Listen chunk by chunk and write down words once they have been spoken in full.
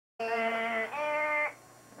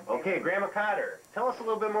Okay, Grandma Cotter, tell us a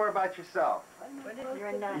little bit more about yourself. We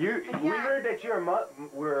heard that you're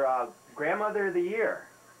Grandmother of the Year.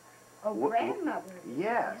 Oh, grandmother.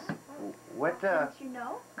 Yes. What? Didn't you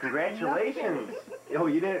know? Congratulations. Oh,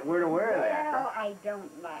 you weren't aware of that. Well, I don't.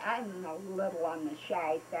 I'm a little on the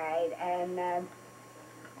shy side, and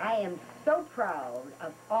I am so proud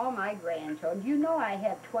of all my grandchildren. You know, I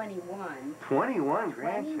have 21. 21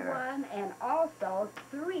 grandchildren. 21, and also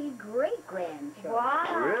 3 great grandchildren.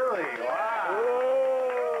 Wow. Really? Wow.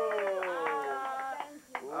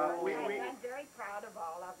 I'm very proud of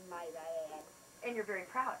all of them, might I add. And you're very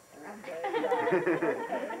proud. I'm very proud. I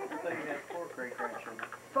thought you had 4 great-grandchildren.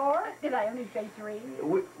 4? Did I only say 3?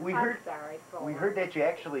 We I'm heard. sorry, 4. We heard that you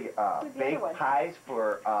actually bake one? pies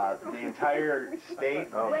for the entire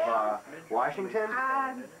state of Washington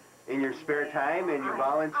in your spare time, and you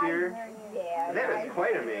volunteer. Yes, That is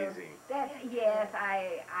quite amazing. Yes,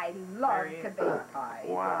 I love to bake pies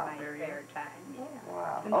in Wow. my spare time. Yeah.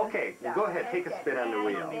 Wow. Okay, well, go ahead, take a spin on the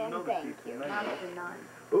wheel. And thank you.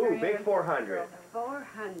 Ooh, big 400.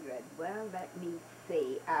 400. Well, let me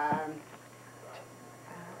see. How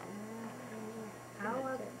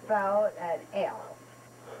about an L?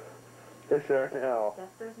 Yes, sir. L. Yes,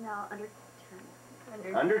 there's now under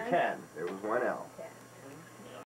 10. Under 10. There was one L. 10.